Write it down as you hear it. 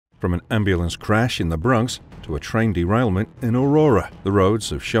From an ambulance crash in the Bronx to a train derailment in Aurora, the roads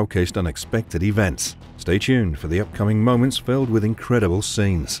have showcased unexpected events. Stay tuned for the upcoming moments filled with incredible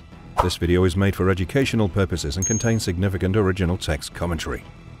scenes. This video is made for educational purposes and contains significant original text commentary.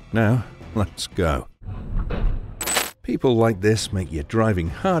 Now, let's go. People like this make your driving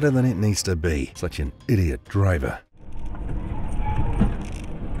harder than it needs to be. Such an idiot driver.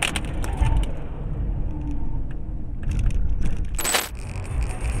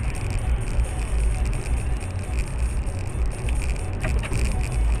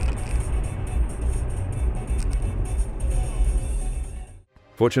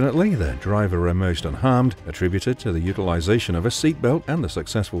 Fortunately, the driver emerged unharmed, attributed to the utilization of a seatbelt and the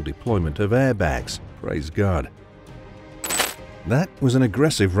successful deployment of airbags. Praise God. That was an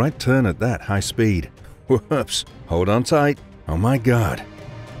aggressive right turn at that high speed. Whoops. Hold on tight. Oh my God.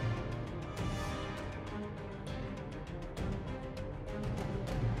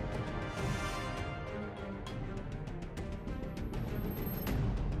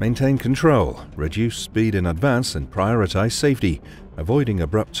 Maintain control, reduce speed in advance, and prioritize safety, avoiding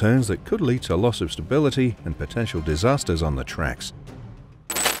abrupt turns that could lead to loss of stability and potential disasters on the tracks.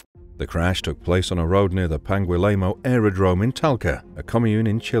 The crash took place on a road near the Panguilemo Aerodrome in Talca, a commune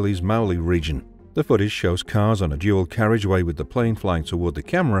in Chile's Maule region. The footage shows cars on a dual carriageway with the plane flying toward the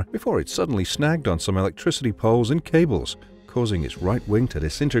camera before it suddenly snagged on some electricity poles and cables, causing its right wing to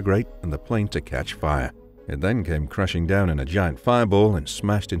disintegrate and the plane to catch fire. It then came crashing down in a giant fireball and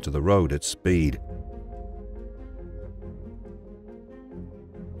smashed into the road at speed.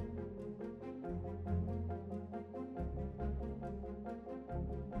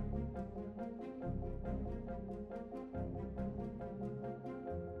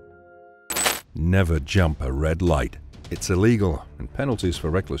 Never jump a red light. It's illegal, and penalties for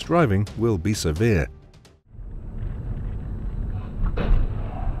reckless driving will be severe.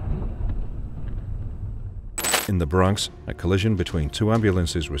 In the Bronx, a collision between two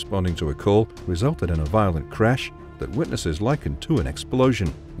ambulances responding to a call resulted in a violent crash that witnesses likened to an explosion.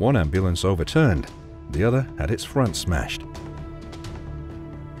 One ambulance overturned, the other had its front smashed.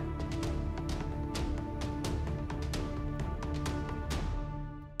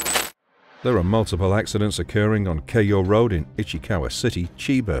 There are multiple accidents occurring on Keio Road in Ichikawa City,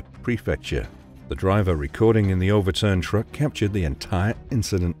 Chiba Prefecture. The driver recording in the overturned truck captured the entire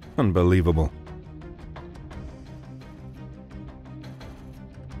incident. Unbelievable.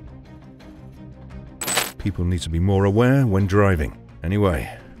 People need to be more aware when driving.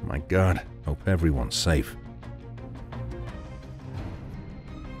 Anyway, my God, hope everyone's safe.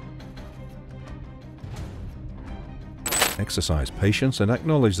 Exercise patience and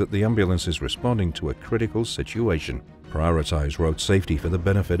acknowledge that the ambulance is responding to a critical situation. Prioritize road safety for the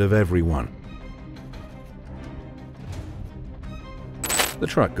benefit of everyone. The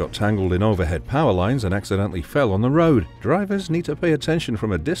truck got tangled in overhead power lines and accidentally fell on the road. Drivers need to pay attention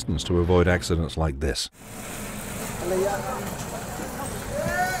from a distance to avoid accidents like this.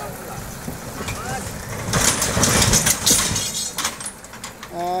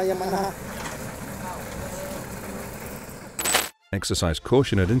 Exercise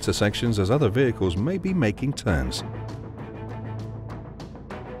caution at intersections as other vehicles may be making turns.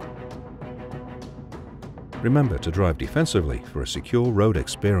 Remember to drive defensively for a secure road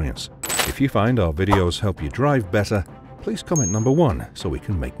experience. If you find our videos help you drive better, please comment number 1 so we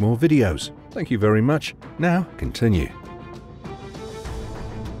can make more videos. Thank you very much. Now, continue.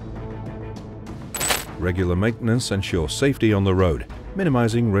 Regular maintenance ensures safety on the road,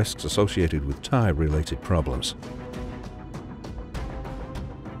 minimizing risks associated with tire-related problems.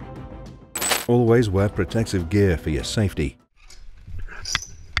 Always wear protective gear for your safety.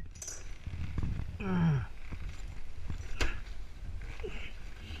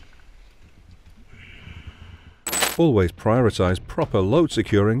 Always prioritize proper load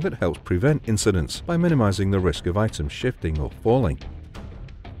securing that helps prevent incidents by minimizing the risk of items shifting or falling.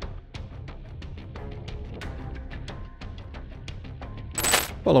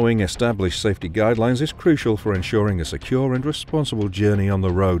 Following established safety guidelines is crucial for ensuring a secure and responsible journey on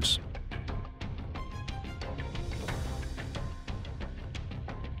the roads.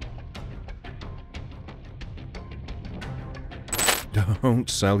 Don't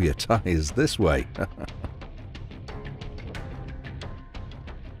sell your tires this way.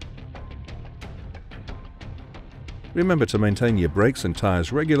 Remember to maintain your brakes and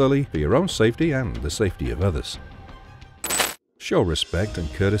tires regularly for your own safety and the safety of others. Show respect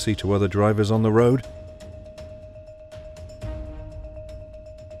and courtesy to other drivers on the road.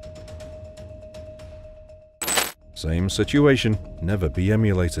 Same situation, never be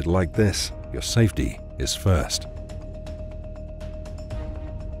emulated like this. Your safety is first.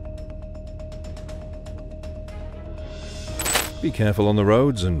 Be careful on the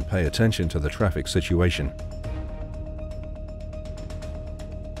roads and pay attention to the traffic situation.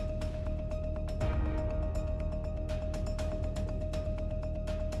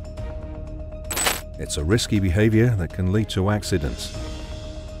 It's a risky behavior that can lead to accidents.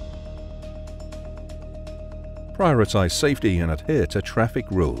 Prioritize safety and adhere to traffic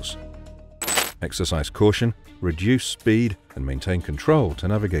rules. Exercise caution, reduce speed, and maintain control to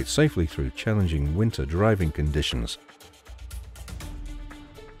navigate safely through challenging winter driving conditions.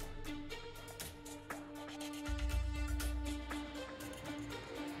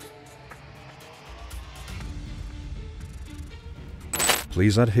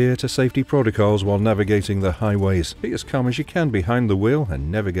 Please adhere to safety protocols while navigating the highways. Be as calm as you can behind the wheel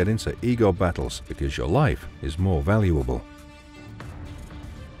and never get into ego battles, because your life is more valuable.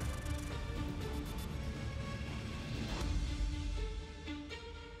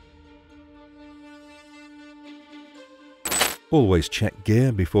 Always check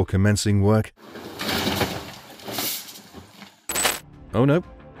gear before commencing work. Oh no,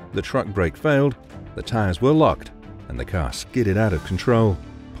 the truck brake failed, the tires were locked, and the car skidded out of control.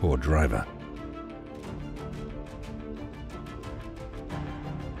 Poor driver.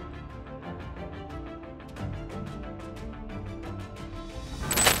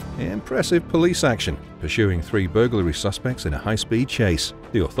 Impressive police action, pursuing 3 burglary suspects in a high-speed chase.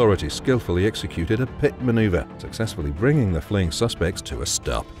 The authorities skillfully executed a pit maneuver, successfully bringing the fleeing suspects to a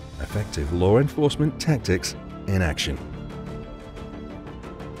stop. Effective law enforcement tactics in action.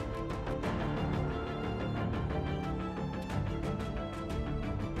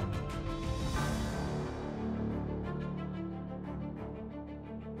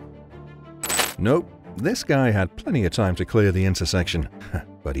 Nope, this guy had plenty of time to clear the intersection,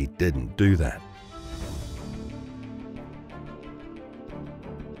 but he didn't do that.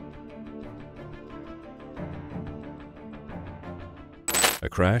 A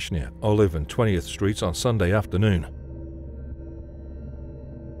crash near Olive and 20th Streets on Sunday afternoon.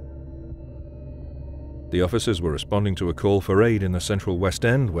 The officers were responding to a call for aid in the central West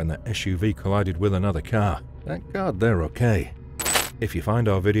End when the SUV collided with another car. Thank God they're okay. If you find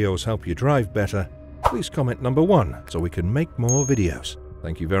our videos help you drive better, please comment number 1 so we can make more videos.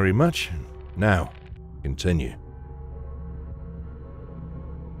 Thank you very much. Now, continue.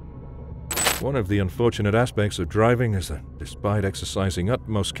 One of the unfortunate aspects of driving is that despite exercising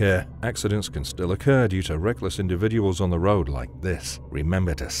utmost care, accidents can still occur due to reckless individuals on the road like this.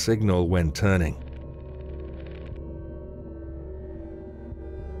 Remember to signal when turning.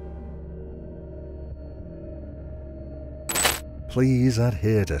 Please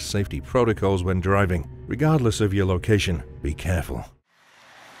adhere to safety protocols when driving. Regardless of your location, be careful.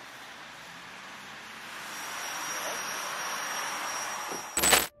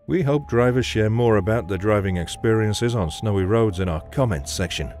 We hope drivers share more about their driving experiences on snowy roads in our comments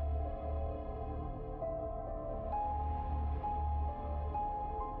section.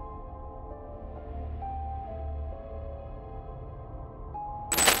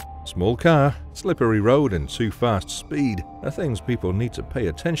 Small car, slippery road, and too fast speed are things people need to pay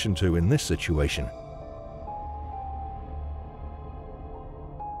attention to in this situation.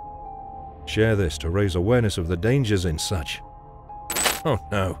 Share this to raise awareness of the dangers in such. Oh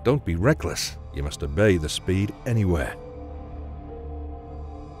no, don't be reckless. You must obey the speed anywhere.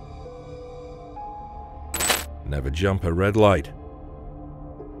 Never jump a red light.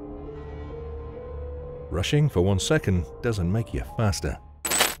 Rushing for 1 second doesn't make you faster.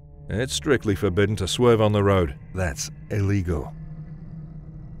 It's strictly forbidden to swerve on the road. That's illegal.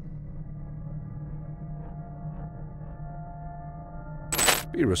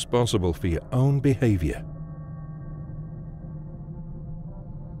 Be responsible for your own behavior.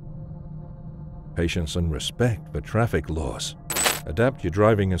 Patience and respect for traffic laws. Adapt your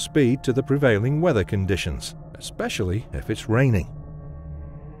driving and speed to the prevailing weather conditions, especially if it's raining.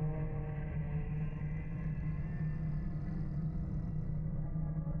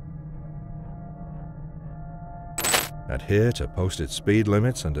 Adhere to posted speed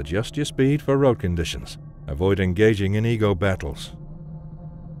limits and adjust your speed for road conditions. Avoid engaging in ego battles.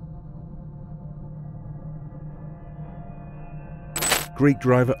 Greek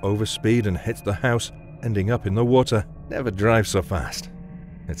driver overspeed and hits the house, ending up in the water. Never drive so fast.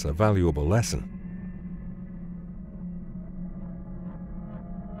 It's a valuable lesson.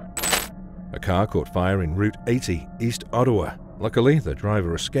 A car caught fire in Route 80, East Ottawa. Luckily, the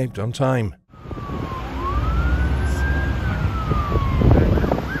driver escaped on time.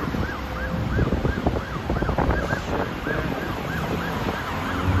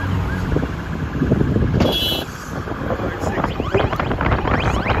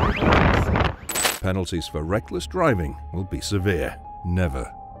 penalties for reckless driving will be severe.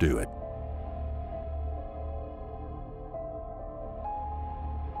 Never do it.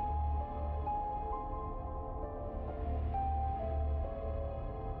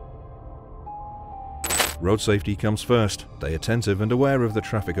 Road safety comes first. Stay attentive and aware of the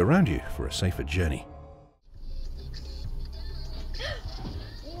traffic around you for a safer journey.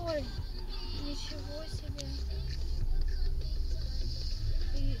 Ой, ничего себе.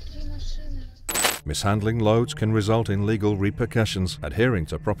 И 3 машины. Mishandling loads can result in legal repercussions. Adhering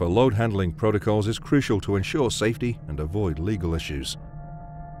to proper load handling protocols is crucial to ensure safety and avoid legal issues.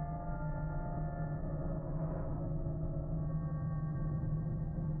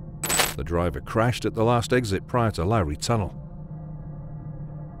 The driver crashed at the last exit prior to Lowry Tunnel.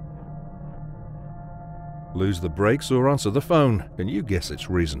 Lose the brakes or answer the phone. Can you guess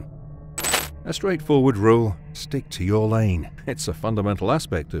its reason? A straightforward rule: stick to your lane. It's a fundamental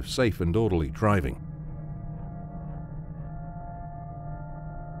aspect of safe and orderly driving.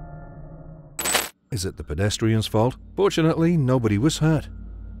 Is it the pedestrian's fault? Fortunately, nobody was hurt.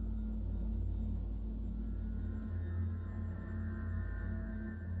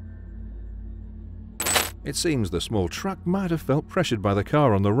 It seems the small truck might have felt pressured by the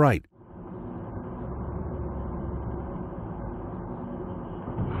car on the right.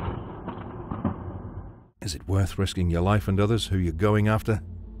 Is it worth risking your life and others who you're going after?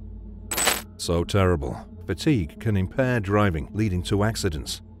 So terrible. Fatigue can impair driving, leading to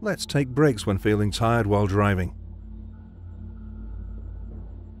accidents. Let's take breaks when feeling tired while driving.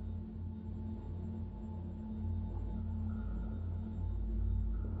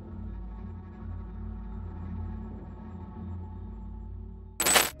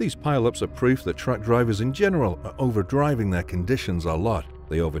 These pile-ups are proof that truck drivers in general are overdriving their conditions a lot.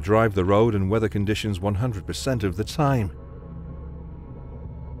 They overdrive the road and weather conditions 100% of the time.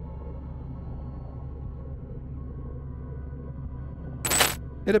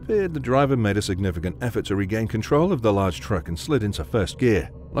 It appeared the driver made a significant effort to regain control of the large truck and slid into first gear.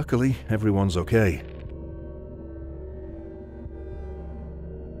 Luckily, everyone's okay.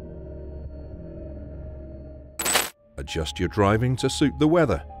 Adjust your driving to suit the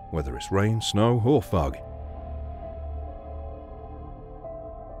weather, whether it's rain, snow, or fog.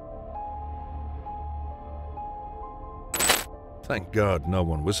 Thank God no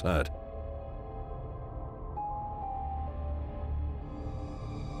one was hurt.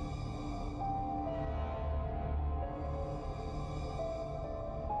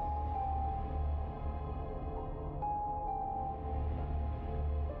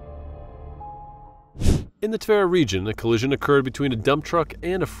 In the Tver region, a collision occurred between a dump truck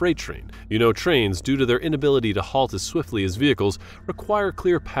and a freight train. You know, trains, due to their inability to halt as swiftly as vehicles, require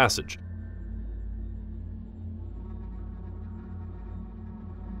clear passage.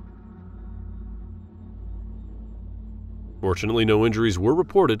 Fortunately, no injuries were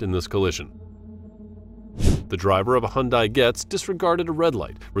reported in this collision. The driver of a Hyundai Getz disregarded a red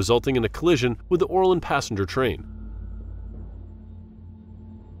light, resulting in a collision with the Orland passenger train.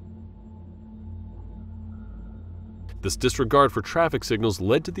 This disregard for traffic signals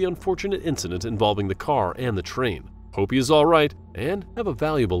led to the unfortunate incident involving the car and the train. Hope he is all right and have a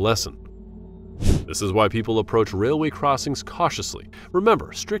valuable lesson. This is why people approach railway crossings cautiously.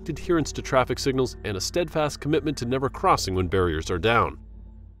 Remember, strict adherence to traffic signals and a steadfast commitment to never crossing when barriers are down.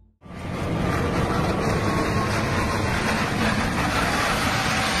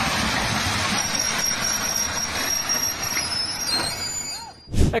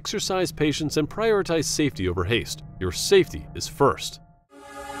 Exercise patience and prioritize safety over haste. Your safety is first.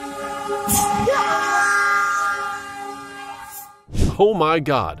 Oh my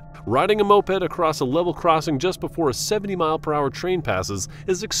God! Riding a moped across a level crossing just before a 70-mile-per-hour train passes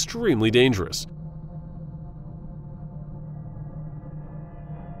is extremely dangerous.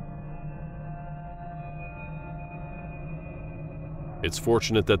 It's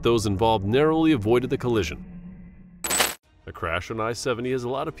fortunate that those involved narrowly avoided the collision. A crash on I-70 has a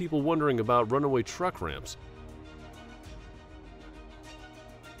lot of people wondering about runaway truck ramps.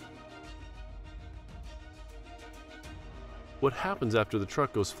 What happens after the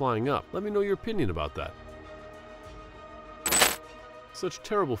truck goes flying up? Let me know your opinion about that. Such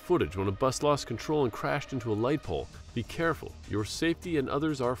terrible footage when a bus lost control and crashed into a light pole. Be careful. Your safety and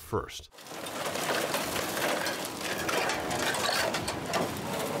others are first.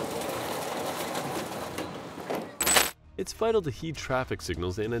 It's vital to heed traffic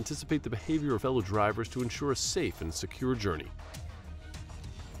signals and anticipate the behavior of fellow drivers to ensure a safe and secure journey.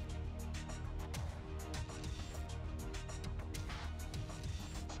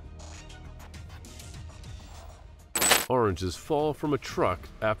 Orange oranges fall from a truck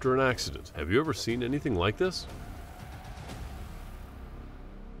after an accident. Have you ever seen anything like this?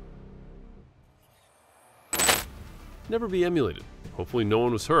 Never be emulated. Hopefully no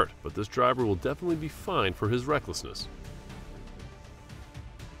one was hurt, but this driver will definitely be fined for his recklessness.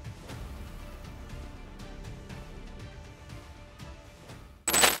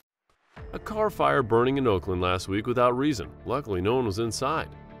 A car fire burning in Oakland last week without reason. Luckily, no one was inside.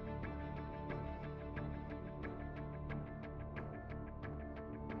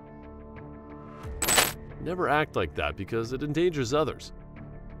 Never act like that because it endangers others.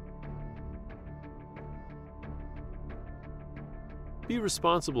 Be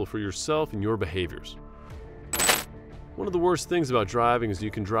responsible for yourself and your behaviors. One of the worst things about driving is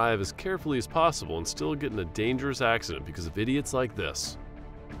you can drive as carefully as possible and still get in a dangerous accident because of idiots like this.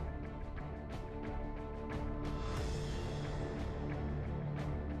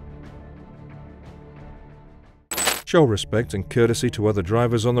 Show respect and courtesy to other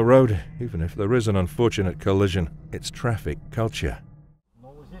drivers on the road, even if there is an unfortunate collision. It's traffic culture.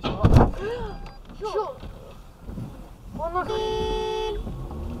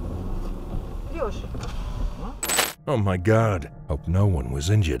 Oh my God, hope no one was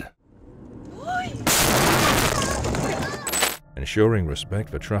injured. Ensuring respect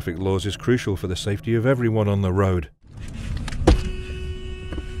for traffic laws is crucial for the safety of everyone on the road.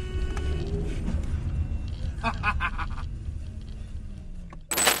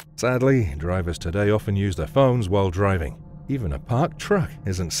 Sadly, drivers today often use their phones while driving. Even a parked truck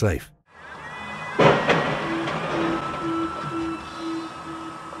isn't safe.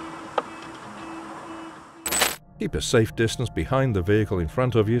 Keep a safe distance behind the vehicle in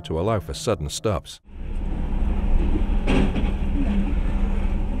front of you to allow for sudden stops.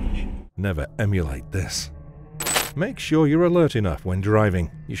 Never emulate this. Make sure you're alert enough when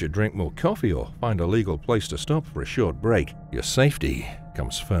driving. You should drink more coffee or find a legal place to stop for a short break. Your safety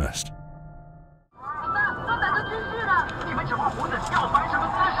comes first.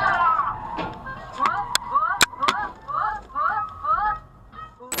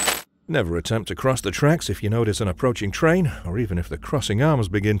 Never attempt to cross the tracks if you notice an approaching train, or even if the crossing arms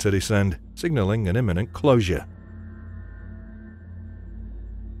begin to descend, signaling an imminent closure.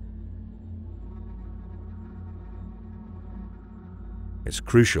 It's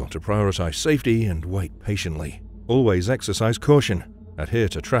crucial to prioritize safety and wait patiently. Always exercise caution, adhere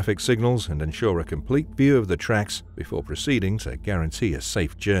to traffic signals, and ensure a complete view of the tracks before proceeding to guarantee a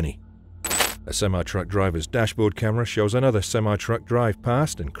safe journey. A semi-truck driver's dashboard camera shows another semi-truck drive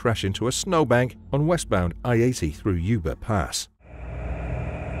past and crash into a snowbank on westbound I-80 through Yuba Pass.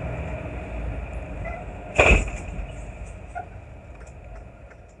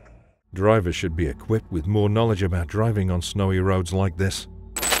 Drivers should be equipped with more knowledge about driving on snowy roads like this.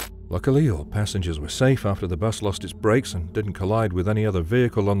 Luckily, all passengers were safe after the bus lost its brakes and didn't collide with any other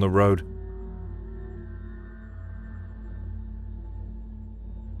vehicle on the road.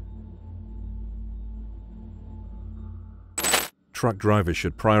 Truck drivers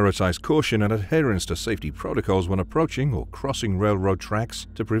should prioritize caution and adherence to safety protocols when approaching or crossing railroad tracks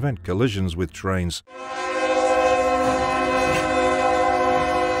to prevent collisions with trains.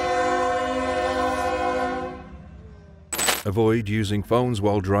 Avoid using phones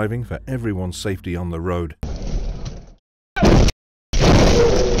while driving for everyone's safety on the road.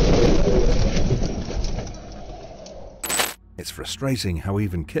 It's frustrating how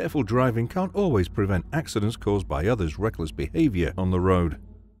even careful driving can't always prevent accidents caused by others' reckless behavior on the road.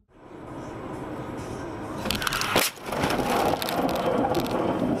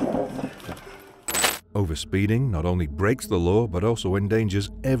 Overspeeding not only breaks the law but also endangers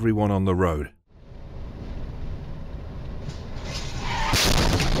everyone on the road.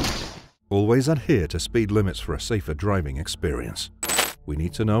 Always adhere to speed limits for a safer driving experience. We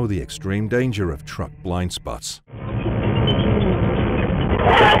need to know the extreme danger of truck blind spots.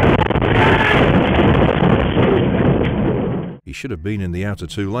 He should have been in the outer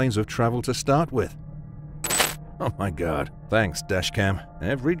two lanes of travel to start with. Oh my God. Thanks, dashcam.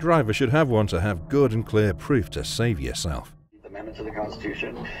 Every driver should have one to have good and clear proof to save yourself. Amendment to the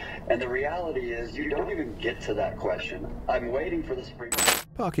Constitution, and the reality is you don't even get to that question. I'm waiting for the Supreme Court.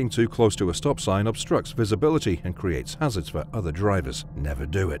 Parking too close to a stop sign obstructs visibility and creates hazards for other drivers. Never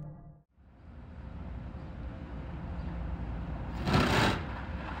do it.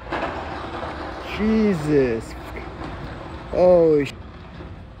 Jesus. Oh,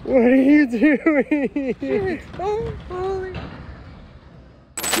 what are you doing? Oh, holy.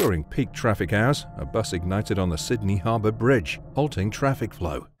 During peak traffic hours, a bus ignited on the Sydney Harbour Bridge, halting traffic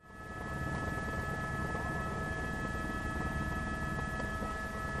flow.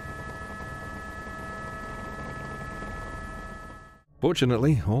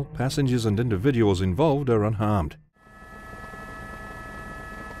 Fortunately, all passengers and individuals involved are unharmed.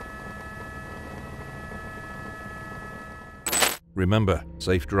 Remember,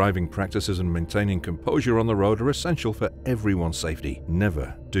 safe driving practices and maintaining composure on the road are essential for everyone's safety.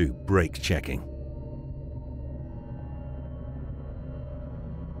 Never do brake checking.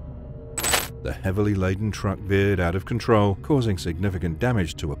 The heavily laden truck veered out of control, causing significant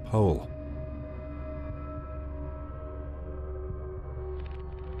damage to a pole.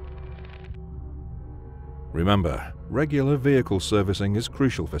 Remember, regular vehicle servicing is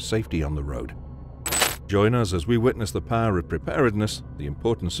crucial for safety on the road. Join us as we witness the power of preparedness, the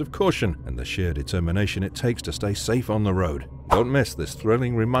importance of caution, and the sheer determination it takes to stay safe on the road. Don't miss this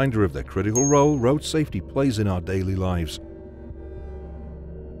thrilling reminder of the critical role road safety plays in our daily lives.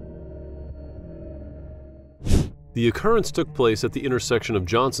 The occurrence took place at the intersection of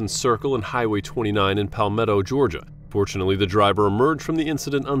Johnson Circle and Highway 29 in Palmetto, Georgia. Fortunately, the driver emerged from the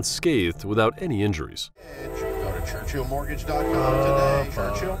incident unscathed without any injuries. Go to ChurchillMortgage.com today.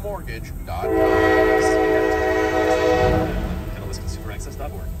 ChurchillMortgage.com.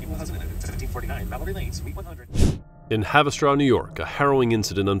 ConsumerAccess.org. Equal housing amendment 1749 Mallory Lane, Suite 100. In Haverstraw, New York, a harrowing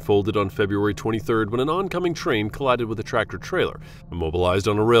incident unfolded on February 23rd when an oncoming train collided with a tractor-trailer immobilized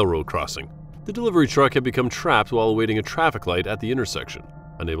on a railroad crossing. The delivery truck had become trapped while awaiting a traffic light at the intersection.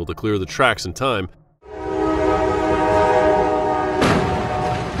 Unable to clear the tracks in time,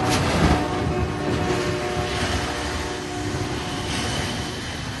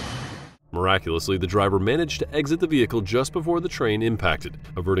 miraculously, the driver managed to exit the vehicle just before the train impacted,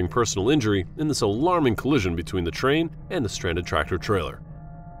 averting personal injury in this alarming collision between the train and the stranded tractor-trailer.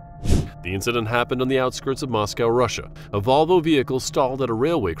 The incident happened on the outskirts of Moscow, Russia. A Volvo vehicle stalled at a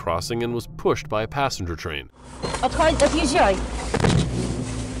railway crossing and was pushed by a passenger train. Отъезжай.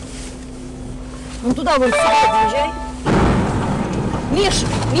 Вон туда вон отъезжай. Миша,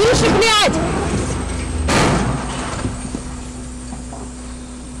 блядь!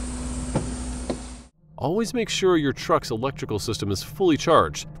 Always make sure your truck's electrical system is fully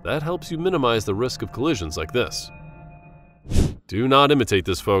charged. That helps you minimize the risk of collisions like this. Do not imitate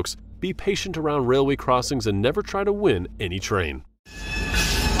this, folks. Be patient around railway crossings and never try to win any train.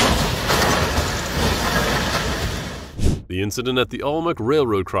 The incident at the Olmec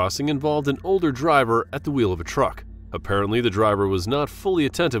Railroad crossing involved an older driver at the wheel of a truck. Apparently, the driver was not fully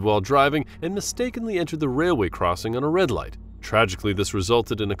attentive while driving and mistakenly entered the railway crossing on a red light. Tragically, this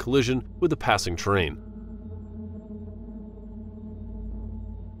resulted in a collision with a passing train.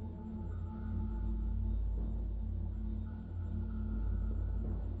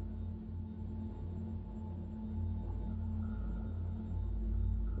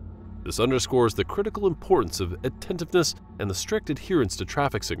 This underscores the critical importance of attentiveness and the strict adherence to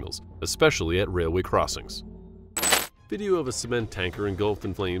traffic signals, especially at railway crossings. Video of a cement tanker engulfed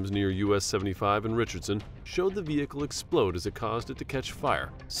in flames near US 75 in Richardson showed the vehicle explode as it caused it to catch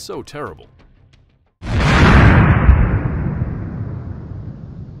fire. So terrible.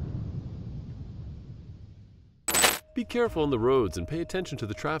 Be careful on the roads and pay attention to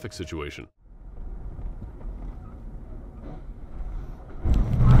the traffic situation.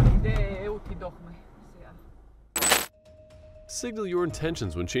 Signal your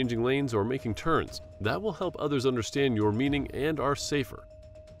intentions when changing lanes or making turns. That will help others understand your meaning and are safer.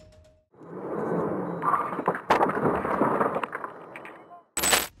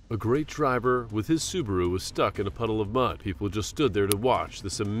 A great driver with his Subaru was stuck in a puddle of mud. People just stood there to watch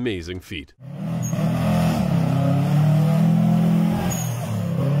this amazing feat.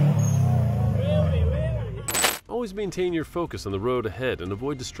 Always maintain your focus on the road ahead and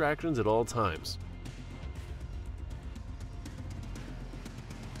avoid distractions at all times.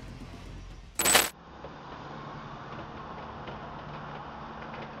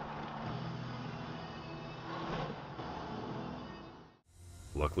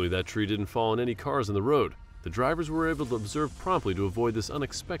 Luckily, that tree didn't fall on any cars on the road. The drivers were able to observe promptly to avoid this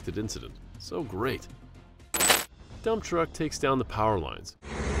unexpected incident. So great. Dump truck takes down the power lines.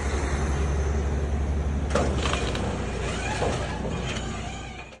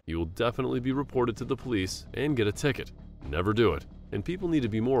 You will definitely be reported to the police and get a ticket. Never do it, and people need to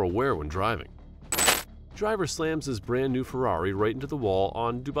be more aware when driving. Driver slams his brand new Ferrari right into the wall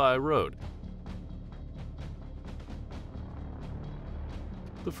on Dubai Road.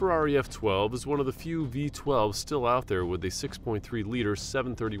 The Ferrari F12 is one of the few V12s still out there with a 6.3-liter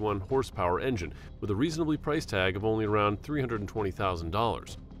 731 horsepower engine with a reasonably price tag of only around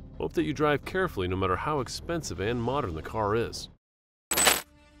 $320,000. Hope that you drive carefully no matter how expensive and modern the car is.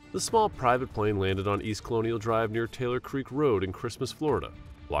 The small private plane landed on East Colonial Drive near Taylor Creek Road in Christmas, Florida,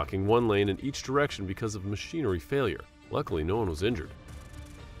 blocking one lane in each direction because of machinery failure. Luckily, no one was injured.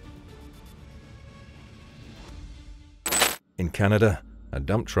 In Canada, a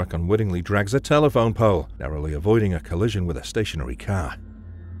dump truck unwittingly drags a telephone pole, narrowly avoiding a collision with a stationary car.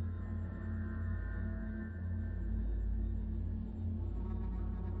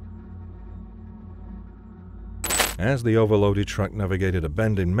 As the overloaded truck navigated a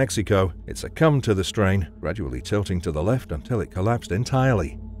bend in Mexico, it succumbed to the strain, gradually tilting to the left until it collapsed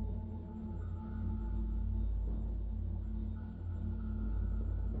entirely.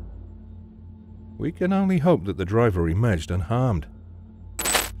 We can only hope that the driver emerged unharmed.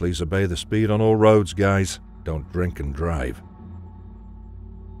 Please obey the speed on all roads, guys. Don't drink and drive.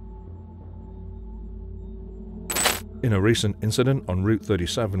 In a recent incident on Route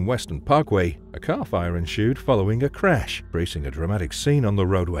 37 Western Parkway, a car fire ensued following a crash, creating a dramatic scene on the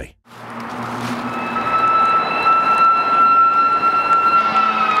roadway.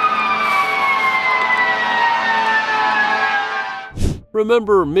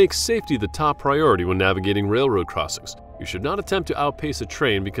 Remember, make safety the top priority when navigating railroad crossings. You should not attempt to outpace a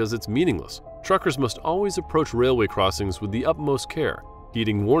train because it's meaningless. Truckers must always approach railway crossings with the utmost care,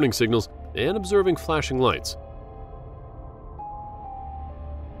 heeding warning signals and observing flashing lights.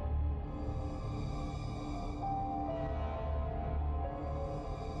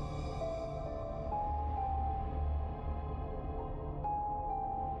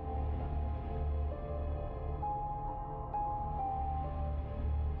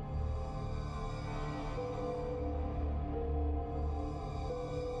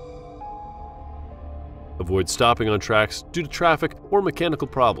 Avoid stopping on tracks due to traffic or mechanical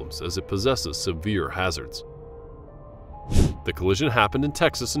problems, as it possesses severe hazards. The collision happened in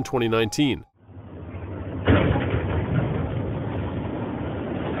Texas in 2019.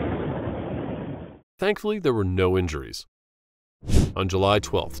 Thankfully, there were no injuries. On July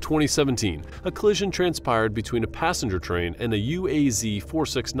 12, 2017, a collision transpired between a passenger train and a UAZ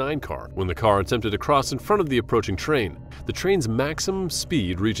 469 car when the car attempted to cross in front of the approaching train. The train's maximum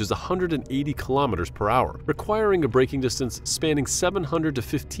speed reaches 180 kilometers per hour, requiring a braking distance spanning 700 to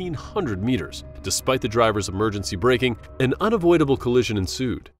 1,500 meters. Despite the driver's emergency braking, an unavoidable collision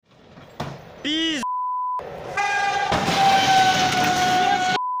ensued.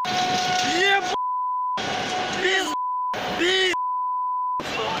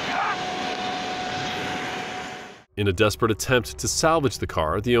 In a desperate attempt to salvage the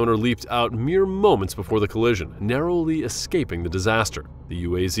car, the owner leaped out mere moments before the collision, narrowly escaping the disaster. The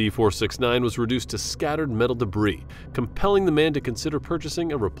UAZ 469 was reduced to scattered metal debris, compelling the man to consider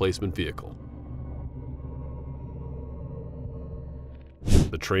purchasing a replacement vehicle.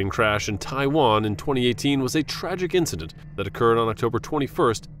 The train crash in Taiwan in 2018 was a tragic incident that occurred on October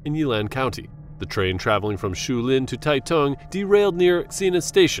 21st in Yilan County. The train traveling from Shulin to Taitung derailed near Xinan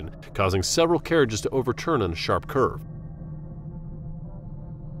Station, causing several carriages to overturn on a sharp curve.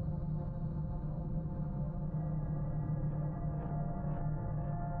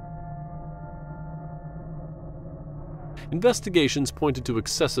 Investigations pointed to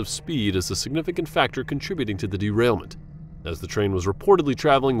excessive speed as a significant factor contributing to the derailment, as the train was reportedly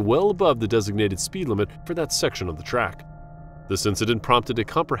traveling well above the designated speed limit for that section of the track. This incident prompted a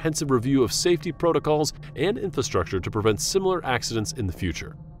comprehensive review of safety protocols and infrastructure to prevent similar accidents in the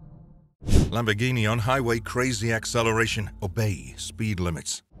future. Lamborghini on highway, crazy acceleration. Obey speed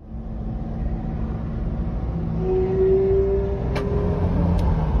limits.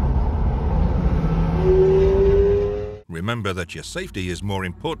 Remember that your safety is more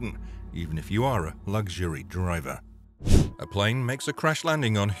important, even if you are a luxury driver. A plane makes a crash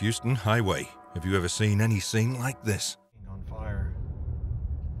landing on Houston Highway. Have you ever seen any scene like this?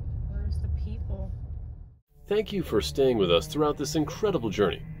 Thank you for staying with us throughout this incredible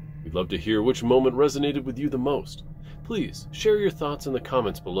journey. We'd love to hear which moment resonated with you the most. Please share your thoughts in the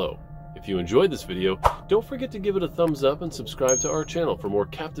comments below. If you enjoyed this video, don't forget to give it a thumbs up and subscribe to our channel for more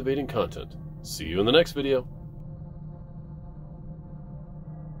captivating content. See you in the next video.